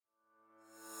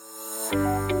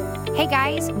Hey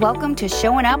guys, welcome to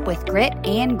Showing Up with Grit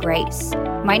and Grace.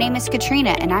 My name is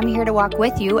Katrina, and I'm here to walk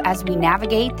with you as we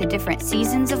navigate the different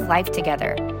seasons of life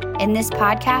together. In this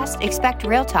podcast, expect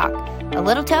real talk, a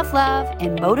little tough love,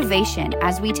 and motivation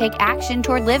as we take action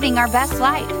toward living our best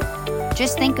life.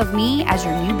 Just think of me as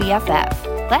your new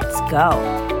BFF. Let's go.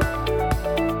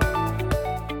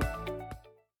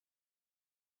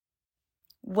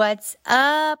 What's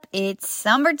up? It's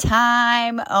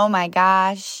summertime. Oh my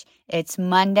gosh. It's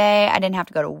Monday. I didn't have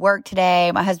to go to work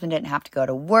today. My husband didn't have to go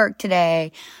to work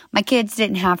today. My kids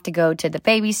didn't have to go to the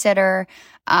babysitter.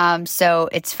 So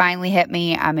it's finally hit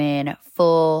me. I'm in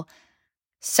full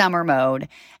summer mode.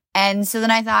 And so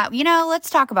then I thought, let's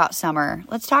talk about summer.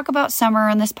 Let's talk about summer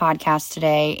on this podcast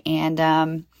today.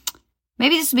 And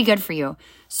maybe this will be good for you.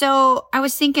 So I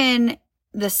was thinking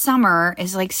the summer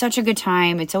is like such a good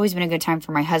time. It's always been a good time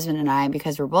for my husband and I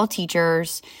because we're both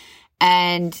teachers.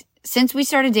 And since we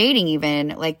started dating even,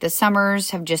 like the summers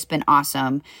have just been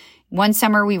awesome. One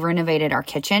summer we renovated our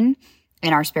kitchen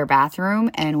and our spare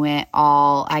bathroom and went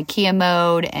all IKEA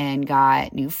mode and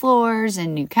got new floors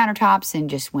and new countertops and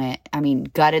just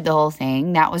gutted the whole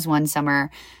thing. That was one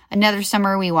summer. Another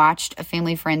summer we watched a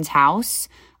family friend's house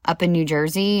up in New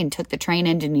Jersey and took the train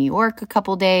into New York a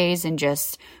couple days and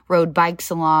just rode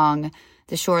bikes along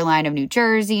the shoreline of New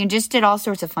Jersey and just did all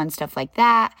sorts of fun stuff like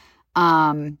that.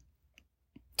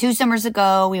 2 summers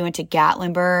ago, we went to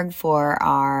Gatlinburg for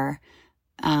our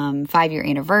 5-year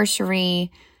anniversary.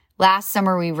 Last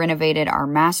summer, we renovated our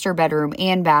master bedroom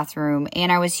and bathroom,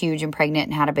 and I was huge and pregnant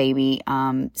and had a baby.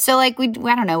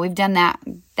 We've done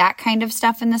that kind of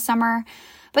stuff in the summer.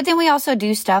 But then we also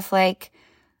do stuff like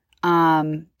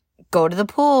go to the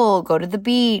pool, go to the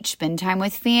beach, spend time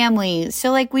with family.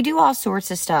 So we do all sorts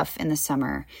of stuff in the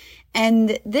summer.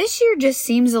 And this year just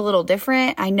seems a little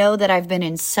different. I know that I've been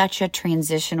in such a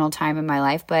transitional time in my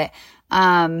life, but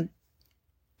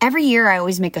every year I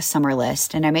always make a summer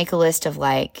list, and I make a list of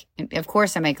of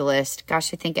course I make a list.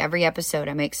 Gosh, I think every episode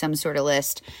I make some sort of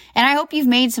list. And I hope you've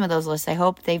made some of those lists. I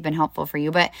hope they've been helpful for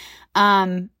you. But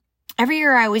every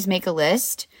year I always make a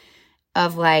list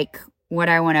of what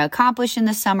I want to accomplish in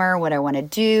the summer, what I want to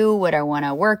do, what I want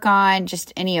to work on,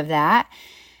 just any of that.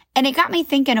 And it got me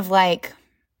thinking of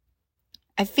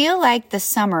I feel like the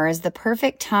summer is the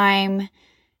perfect time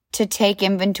to take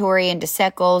inventory and to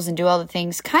set goals and do all the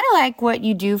things, kind of like what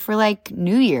you do for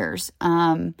New Year's.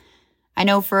 I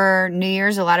know for New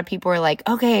Year's, a lot of people are like,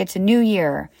 okay, it's a new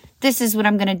year. This is what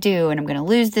I'm going to do. And I'm going to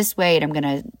lose this weight. I'm going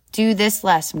to do this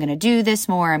less. I'm going to do this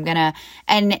more. I'm going to,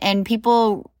 and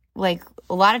people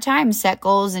a lot of times set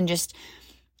goals and just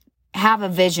have a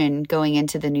vision going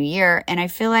into the new year. And I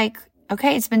feel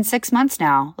okay, it's been 6 months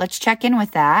now. Let's check in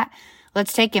with that.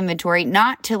 Let's take inventory,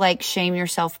 not to shame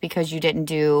yourself because you didn't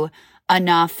do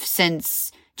enough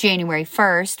since January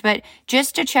 1st, but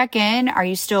just to check in. Are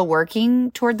you still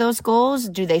working toward those goals?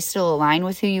 Do they still align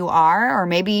with who you are? Or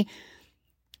maybe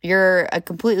you're a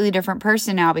completely different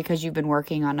person now because you've been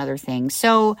working on other things.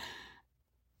 So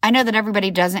I know that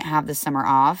everybody doesn't have the summer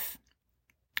off,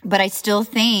 but I still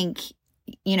think,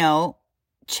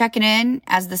 checking in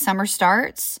as the summer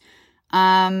starts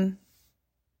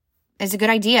is a good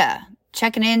idea.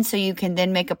 Checking in so you can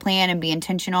then make a plan and be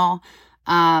intentional.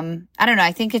 I don't know.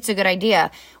 I think it's a good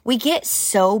idea. We get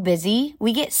so busy.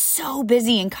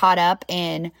 And caught up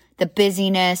in the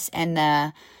busyness and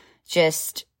the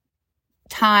just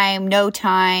time, no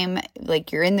time.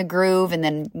 You're in the groove and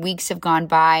then weeks have gone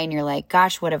by and you're like,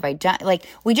 gosh, what have I done?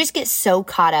 We just get so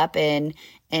caught up in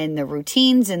the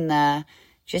routines and the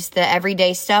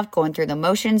everyday stuff, going through the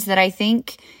motions, that I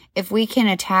think if we can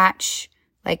attach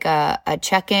a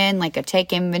check-in, a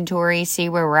take inventory, see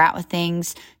where we're at with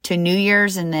things to New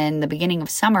Year's and then the beginning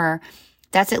of summer,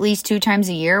 that's at least 2 times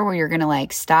a year where you're going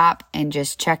to stop and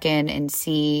just check in and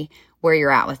see where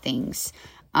you're at with things.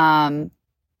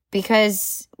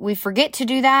 Because we forget to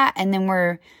do that and then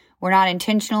we're not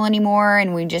intentional anymore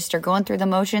and we just are going through the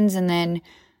motions and then,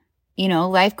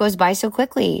 life goes by so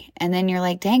quickly. And then you're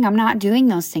like, dang, I'm not doing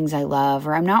those things I love,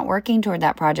 or I'm not working toward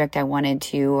that project I wanted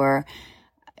to, or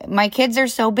my kids are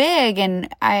so big and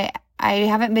I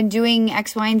haven't been doing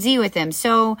X, Y, and Z with them.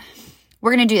 So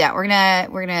we're going to do that. We're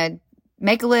going to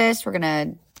make a list. We're going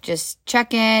to just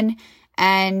check in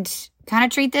and kind of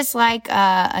treat this like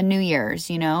a New Year's,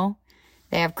 They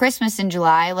have Christmas in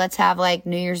July. Let's have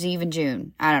New Year's Eve in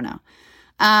June. I don't know.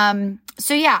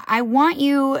 So yeah, I want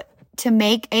you to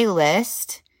make a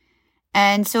list.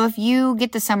 And so if you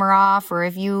get the summer off, or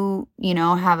if you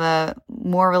have a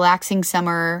more relaxing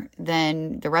summer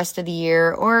than the rest of the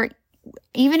year, or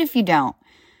even if you don't,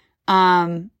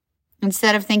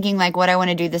 instead of thinking like what I want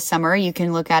to do this summer, you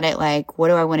can look at it like, what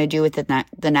do I want to do with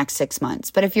the next 6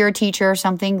 months? But if you're a teacher or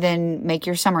something, then make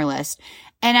your summer list.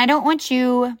 And I don't want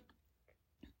you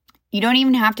don't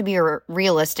even have to be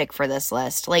realistic for this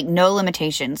list. Like no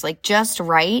limitations, like just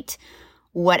write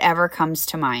whatever comes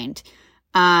to mind.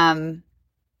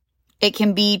 It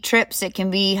can be trips, it can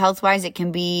be health-wise, it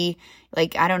can be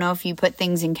like, I don't know if you put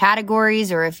things in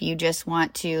categories or if you just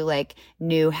want to like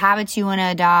new habits you want to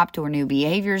adopt or new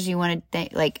behaviors you want to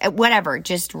like whatever,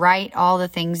 just write all the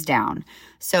things down.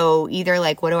 So either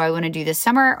like, what do I want to do this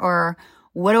summer or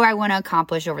what do I want to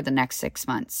accomplish over the next 6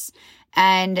 months?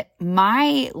 And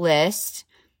my list,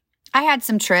 I had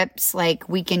some trips like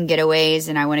weekend getaways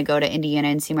and I want to go to Indiana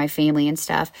and see my family and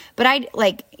stuff. But I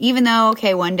like, even though,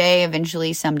 okay, one day,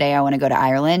 eventually someday I want to go to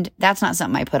Ireland, that's not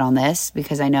something I put on this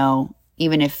because I know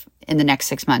even if in the next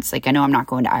 6 months, like I know I'm not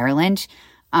going to Ireland.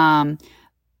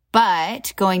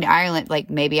 But going to Ireland, like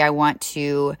maybe I want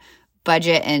to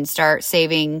budget and start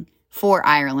saving for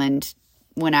Ireland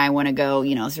when I want to go,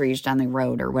 3 years down the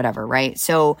road or whatever, right?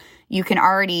 So you can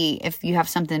already, if you have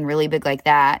something really big like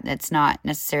that, that's not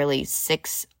necessarily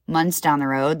 6 months down the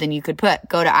road, then you could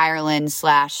go to Ireland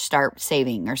 / start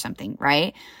saving or something,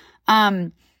 right?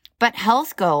 But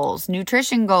health goals,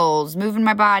 nutrition goals, moving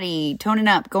my body, toning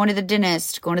up, going to the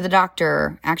dentist, going to the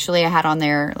doctor. Actually, I had on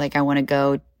there, like I want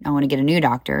to get a new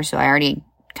doctor. So I already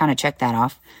kind of checked that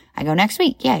off. I go next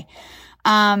week. Yay.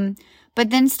 But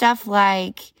then stuff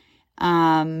like,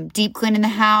 deep cleaning the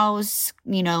house,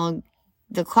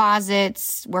 the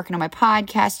closets, working on my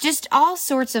podcast, just all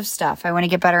sorts of stuff. I want to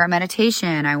get better at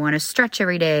meditation. I want to stretch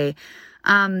every day.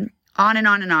 On and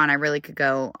on and on. I really could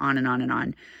go on and on and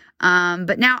on.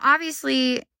 But now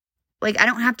obviously, like I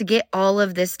don't have to get all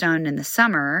of this done in the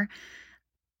summer,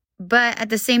 but at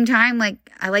the same time, like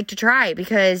I like to try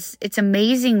because it's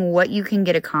amazing what you can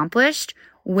get accomplished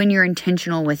when you're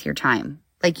intentional with your time.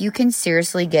 Like you can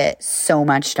seriously get so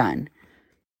much done.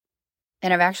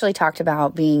 And I've actually talked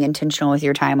about being intentional with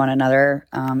your time on another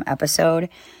episode.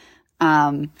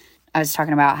 I was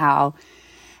talking about how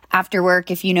after work,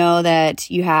 if you know that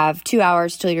you have 2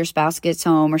 hours till your spouse gets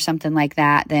home or something like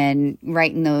that, then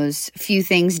writing those few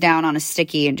things down on a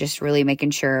sticky and just really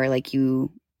making sure like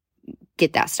you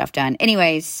get that stuff done.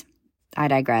 Anyways, I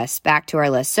digress. Back to our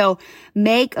list. So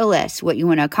make a list, what you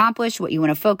want to accomplish, what you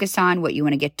want to focus on, what you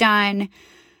want to get done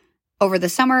over the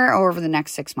summer or over the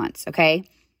next 6 months. Okay.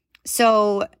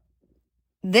 So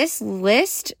this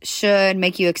list should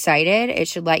make you excited. It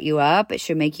should light you up. It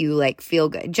should make you like feel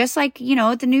good. Just like,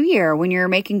 at the new year when you're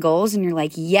making goals and you're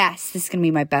like, yes, this is going to be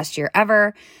my best year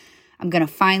ever. I'm going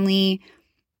to finally,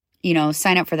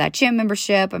 sign up for that gym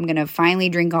membership. I'm going to finally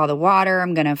drink all the water.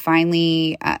 I'm going to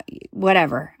finally,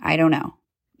 whatever. I don't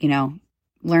know,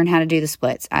 learn how to do the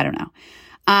splits. I don't know.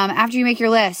 After you make your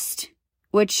list,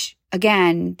 which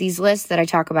again, these lists that I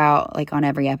talk about like on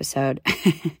every episode,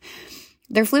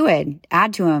 they're fluid.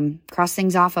 Add to them, cross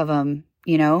things off of them,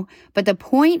 But the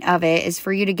point of it is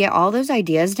for you to get all those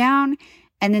ideas down,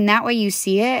 and then that way you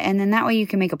see it, and then that way you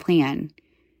can make a plan.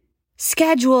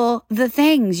 Schedule the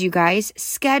things, you guys.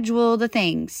 Schedule the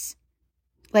things.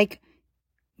 Like,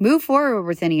 move forward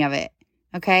with any of it,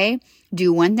 okay?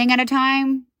 Do one thing at a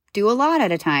time. Do a lot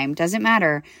at a time. Doesn't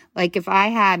matter. Like, if I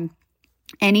had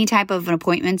any type of an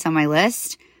appointments on my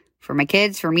list for my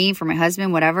kids, for me, for my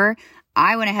husband, whatever,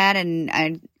 I went ahead and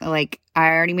I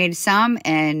already made some,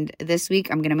 and this week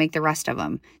I'm going to make the rest of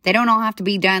them. They don't all have to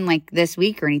be done like this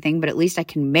week or anything, but at least I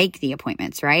can make the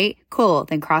appointments, right? Cool.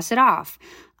 Then cross it off.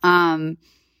 Or,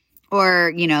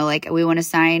 like we want to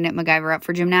sign MacGyver up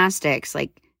for gymnastics.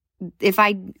 Like if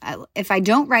I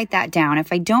don't write that down,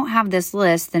 if I don't have this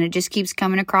list, then it just keeps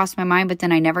coming across my mind, but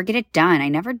then I never get it done. I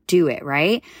never do it,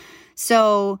 right?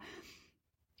 So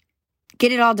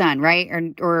get it all done, right?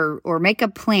 Or make a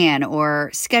plan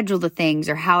or schedule the things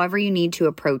or however you need to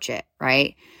approach it,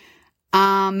 right?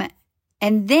 And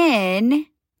then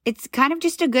it's kind of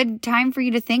just a good time for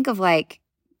you to think of like,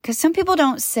 because some people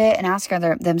don't sit and ask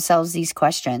themselves these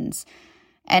questions.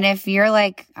 And if you're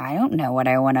like, I don't know what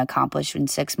I want to accomplish in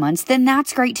 6 months, then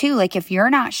that's great too. Like if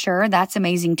you're not sure, that's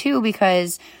amazing too,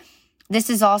 because this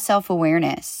is all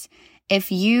self-awareness.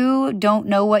 If you don't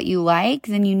know what you like,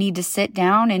 then you need to sit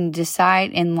down and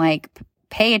decide and like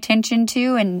pay attention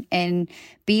to and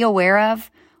be aware of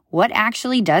what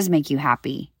actually does make you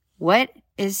happy. What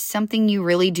is something you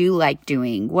really do like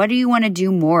doing? What do you want to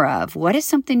do more of? What is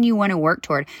something you want to work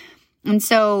toward? And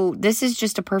so this is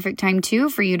just a perfect time too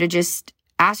for you to just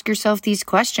ask yourself these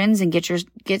questions and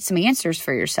get some answers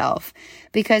for yourself.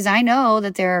 Because I know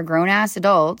that there are grown-ass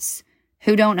adults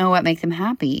who don't know what makes them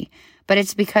happy. But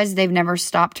it's because they've never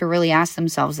stopped to really ask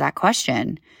themselves that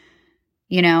question.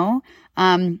 you know?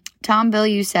 Tom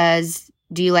Bilyeu says,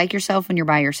 do you like yourself when you're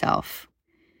by yourself?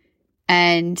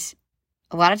 And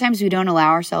a lot of times we don't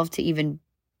allow ourselves to even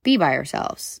be by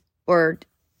ourselves. Or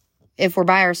if we're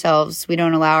by ourselves, we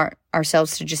don't allow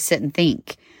ourselves to just sit and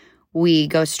think. We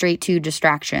go straight to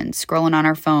distractions, scrolling on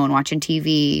our phone, watching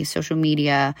TV, social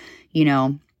media, you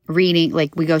know, reading.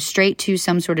 Like, we go straight to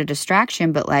some sort of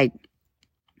distraction. But like,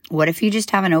 what if you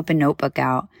just have an open notebook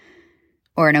out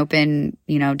or an open,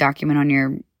 you know, document on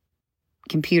your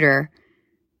computer,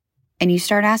 and you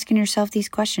start asking yourself these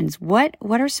questions? What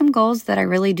are some goals that I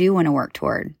really do want to work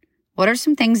toward? What are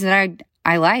some things that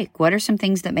I like? What are some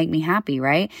things that make me happy,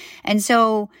 right? And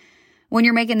so when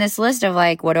you're making this list of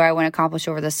like, what do I want to accomplish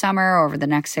over the summer or over the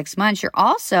next 6 months, you're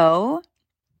also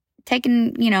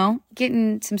taking, you know,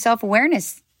 getting some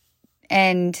self-awareness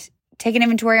and taking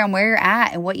inventory on where you're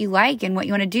at and what you like and what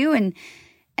you want to do. And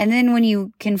then when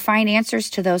you can find answers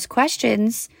to those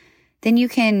questions, then you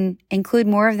can include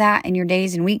more of that in your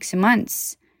days and weeks and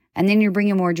months. And then you're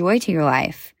bringing more joy to your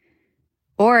life.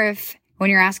 Or if when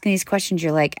you're asking these questions,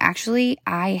 you're like, actually,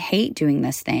 I hate doing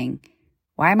this thing.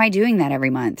 Why am I doing that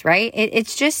every month, right?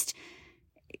 It's just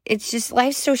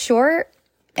life's so short,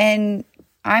 and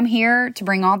I'm here to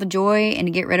bring all the joy and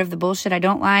to get rid of the bullshit I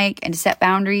don't like and to set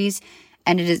boundaries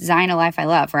and to design a life I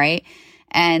love, right?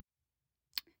 And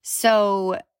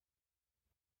so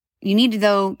you need to,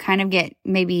 though, kind of get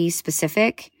maybe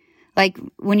specific. Like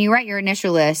when you write your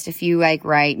initial list, if you like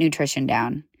write nutrition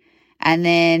down, and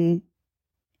then,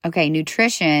 okay,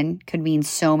 nutrition could mean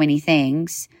so many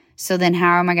things. So then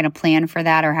how am I going to plan for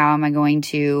that, or how am I going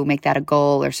to make that a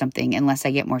goal or something, unless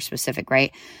I get more specific,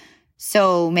 right?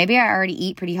 So maybe I already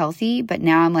eat pretty healthy, but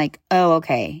now I'm like, oh,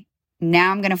 okay, now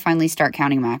I'm going to finally start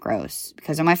counting macros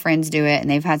because all my friends do it and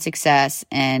they've had success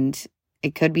and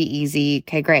it could be easy.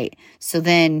 Okay, great. So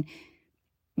then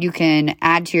you can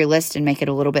add to your list and make it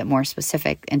a little bit more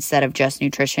specific. Instead of just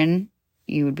nutrition,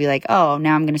 you would be like, oh,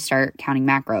 now I'm going to start counting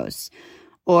macros.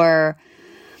 Or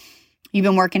you've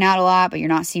been working out a lot, but you're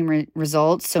not seeing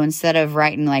results. So instead of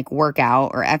writing like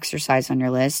workout or exercise on your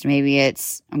list, maybe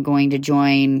it's I'm going to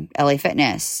join LA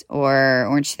Fitness or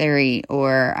Orange Theory,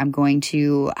 or I'm going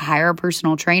to hire a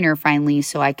personal trainer finally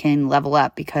so I can level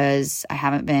up because I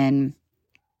haven't been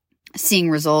seeing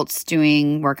results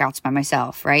doing workouts by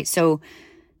myself, right? So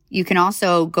you can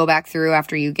also go back through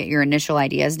after you get your initial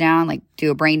ideas down, like do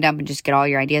a brain dump and just get all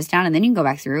your ideas down. And then you can go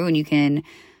back through and you can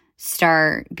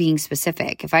start being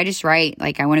specific. If I just write,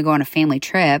 like, I want to go on a family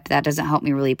trip, that doesn't help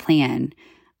me really plan.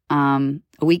 A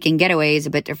weekend getaway is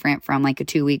a bit different from like a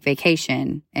 2-week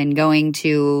vacation. And going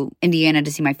to Indiana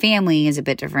to see my family is a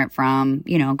bit different from,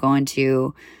 you know, going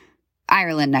to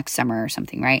Ireland next summer or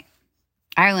something, right?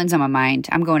 Ireland's on my mind.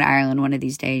 I'm going to Ireland one of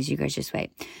these days. You guys just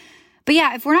wait. But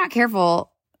yeah, if we're not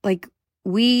careful, like,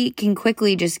 we can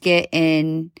quickly just get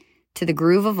into the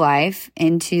groove of life,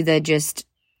 into the just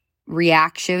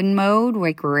reaction mode,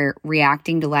 like we're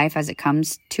reacting to life as it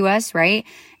comes to us, right?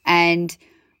 And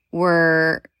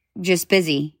we're just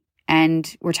busy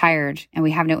and we're tired and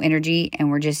we have no energy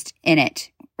and we're just in it,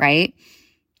 right?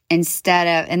 Instead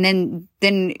of, and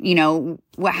then, you know,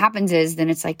 what happens is then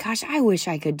it's like, gosh, I wish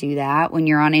I could do that when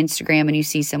you're on Instagram and you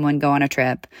see someone go on a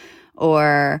trip,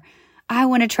 or I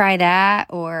want to try that,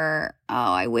 or, oh,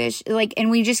 I wish, like, and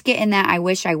we just get in that I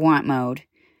wish I want mode.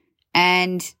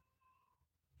 And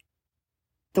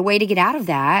the way to get out of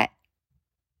that,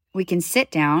 we can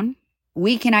sit down,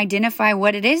 we can identify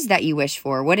what it is that you wish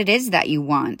for, what it is that you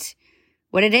want.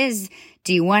 What it is,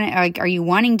 do you want, like, are you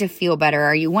wanting to feel better?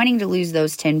 Are you wanting to lose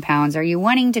those 10 pounds? Are you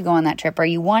wanting to go on that trip? Are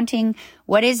you wanting,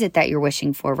 what is it that you're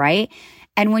wishing for, right?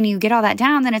 And when you get all that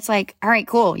down, then it's like, all right,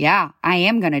 cool. Yeah, I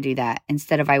am going to do that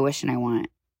instead of I wish and I want.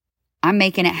 I'm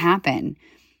making it happen.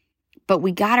 But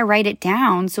we got to write it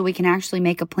down so we can actually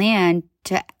make a plan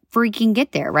to freaking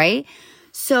get there, right?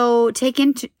 So take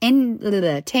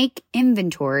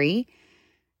inventory.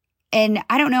 And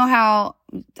I don't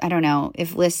know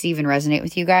if lists even resonate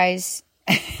with you guys.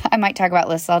 I might talk about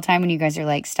lists all the time when you guys are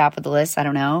like, stop with the lists. I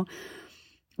don't know.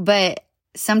 But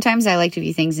sometimes I like to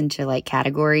view things into like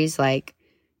categories, like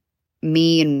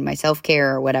me and my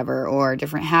self-care or whatever, or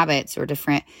different habits or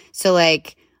different. So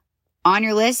like on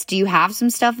your list, do you have some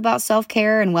stuff about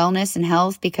self-care and wellness and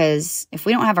health? Because if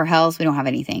we don't have our health, we don't have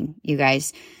anything, you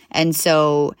guys. And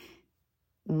so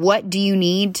what do you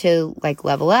need to like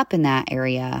level up in that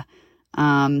area?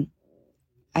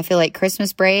 I feel like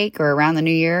Christmas break or around the new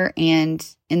year and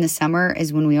in the summer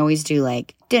is when we always do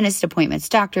like dentist appointments,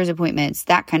 doctor's appointments,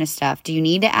 that kind of stuff. Do you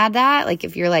need to add that? Like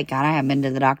if you're like, God, I haven't been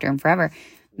to the doctor in forever,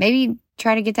 maybe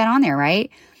try to get that on there,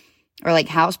 right? Or like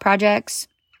house projects.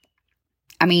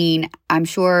 I mean, I'm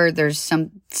sure there's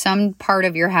some part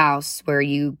of your house where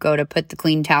you go to put the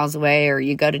clean towels away, or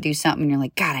you go to do something and you're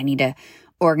like, God, I need to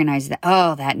organize that.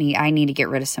 Oh, I need to get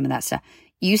rid of some of that stuff.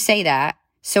 You say that.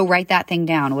 So write that thing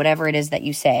down, whatever it is that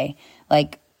you say.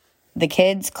 Like the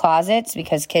kids' closets,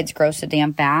 because kids grow so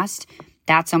damn fast.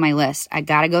 That's on my list. I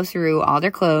got to go through all their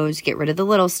clothes, get rid of the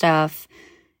little stuff.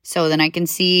 So then I can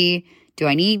see, do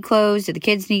I need clothes? Do the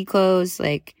kids need clothes?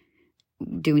 Like,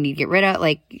 do we need to get rid of,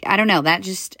 like, I don't know. That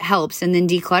just helps. And then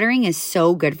decluttering is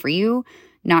so good for you,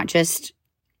 not just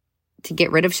to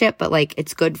get rid of shit, but like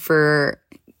it's good for,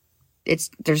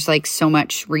 there's like so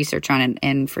much research on it.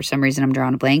 And for some reason I'm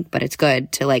drawing a blank, but it's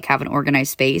good to like have an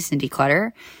organized space and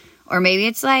declutter. Or maybe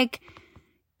it's like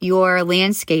your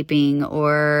landscaping,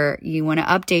 or you want to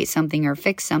update something or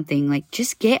fix something. Like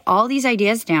just get all these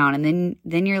ideas down, and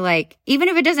then you're like, even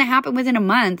if it doesn't happen within a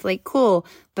month, like cool,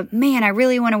 but man, I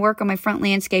really want to work on my front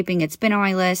landscaping. It's been on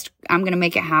my list. I'm going to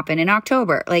make it happen in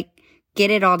October. Like get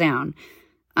it all down.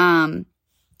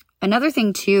 Another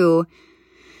thing too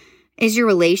is your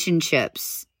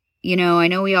relationships. You know, I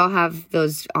know we all have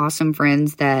those awesome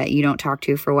friends that you don't talk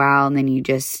to for a while, and then you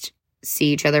just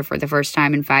see each other for the first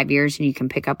time in 5 years and you can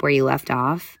pick up where you left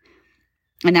off.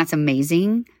 And that's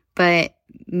amazing. But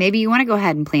maybe you want to go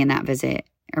ahead and plan that visit,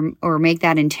 or make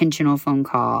that intentional phone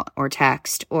call or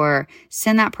text, or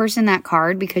send that person that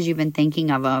card because you've been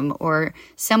thinking of them, or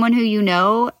someone who you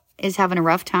know is having a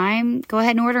rough time, go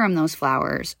ahead and order them those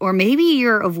flowers. Or maybe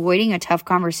you're avoiding a tough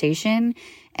conversation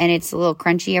and it's a little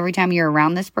crunchy every time you're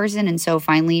around this person. And so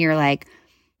finally you're like,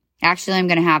 actually, I'm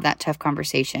going to have that tough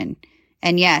conversation.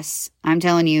 And yes, I'm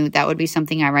telling you, that would be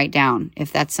something I write down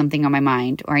if that's something on my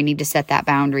mind, or I need to set that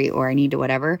boundary, or I need to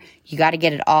whatever. You got to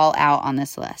get it all out on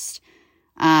this list.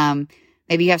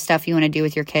 Maybe you have stuff you want to do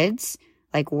with your kids,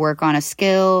 like work on a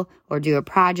skill or do a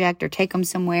project or take them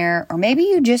somewhere. Or maybe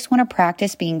you just want to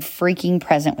practice being freaking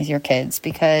present with your kids,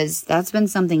 because that's been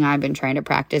something I've been trying to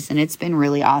practice and it's been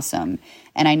really awesome.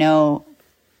 And I know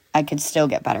I could still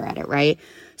get better at it, right?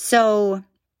 So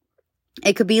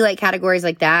it could be like categories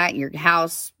like that, your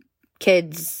house,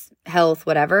 kids, health,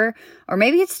 whatever. Or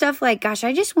maybe it's stuff like, gosh,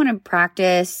 I just want to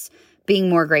practice being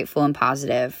more grateful and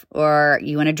positive. Or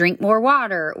you want to drink more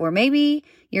water. Or maybe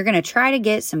you're going to try to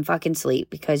get some fucking sleep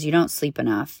because you don't sleep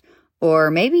enough. Or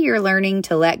maybe you're learning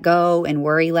to let go and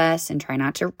worry less and try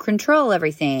not to control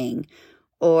everything.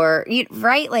 Or,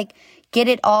 right? Like, get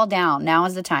it all down. Now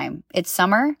is the time. It's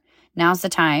summer. Now's the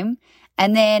time.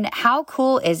 And then how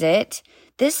cool is it?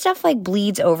 This stuff like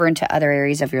bleeds over into other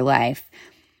areas of your life.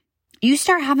 You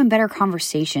start having better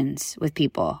conversations with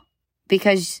people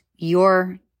because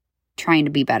you're trying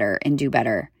to be better and do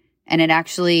better. And it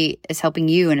actually is helping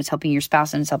you, and it's helping your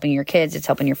spouse, and it's helping your kids. It's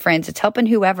helping your friends. It's helping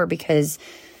whoever, because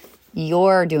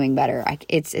you're doing better.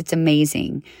 It's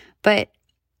amazing. But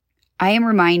I am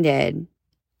reminded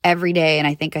every day, and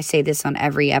I think I say this on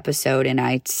every episode, and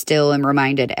I still am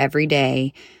reminded every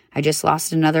day. I just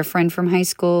lost another friend from high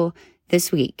school this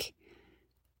week.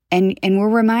 And we're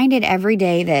reminded every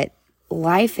day that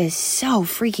life is so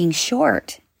freaking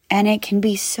short, and it can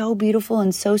be so beautiful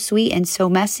and so sweet and so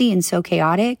messy and so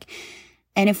chaotic.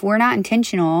 And if we're not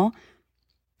intentional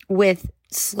with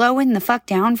slowing the fuck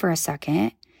down for a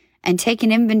second and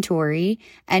taking inventory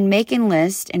and making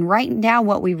lists and writing down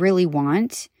what we really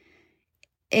want,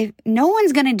 if no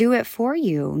one's going to do it for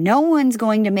you, no one's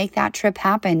going to make that trip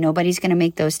happen. Nobody's going to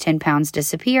make those 10 pounds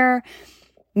disappear.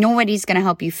 Nobody's going to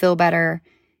help you feel better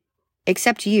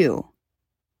except you,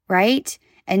 right?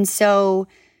 And so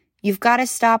you've got to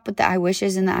stop with the I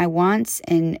wishes and the I wants.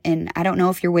 And I don't know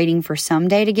if you're waiting for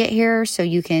someday to get here so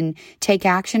you can take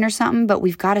action or something, but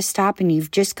we've got to stop, and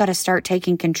you've just got to start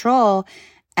taking control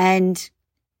and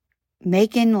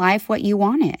making life what you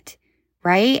want it,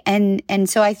 right? And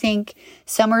so I think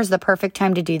summer is the perfect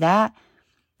time to do that.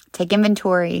 Take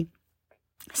inventory,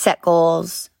 set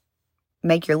goals,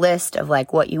 make your list of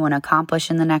like what you want to accomplish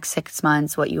in the next 6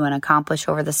 months, what you want to accomplish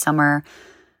over the summer.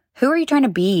 Who are you trying to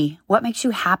be? What makes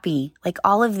you happy? Like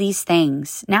all of these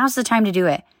things. Now's the time to do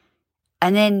it.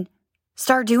 And then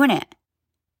start doing it.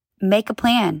 Make a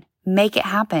plan. Make it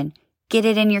happen. Get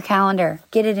it in your calendar.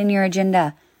 Get it in your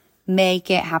agenda.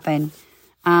 Make it happen.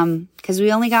 Because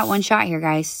we only got one shot here,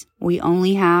 guys. We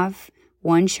only have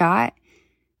one shot,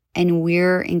 and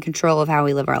we're in control of how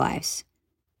we live our lives,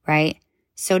 right?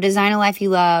 So design a life you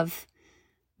love.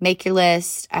 Make your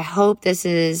list. I hope this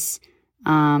is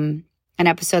an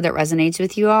episode that resonates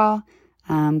with you all,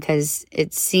 because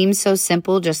it seems so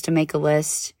simple just to make a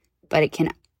list, but it can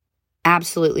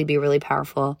absolutely be really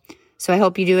powerful. So I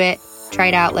hope you do it. Try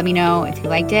it out. Let me know if you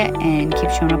liked it, and keep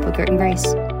showing up with grit and grace.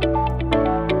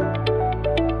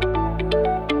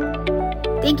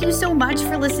 Thank you so much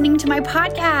for listening to my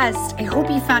podcast. I hope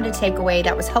you found a takeaway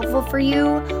that was helpful for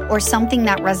you or something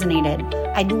that resonated.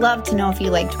 I'd love to know if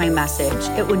you liked my message.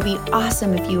 It would be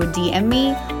awesome if you would DM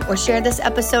me or share this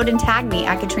episode and tag me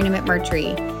at Katrina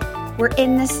McMurtry. We're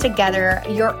in this together.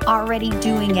 You're already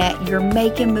doing it. You're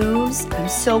making moves. I'm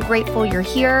so grateful you're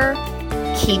here.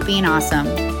 Keep being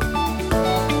awesome.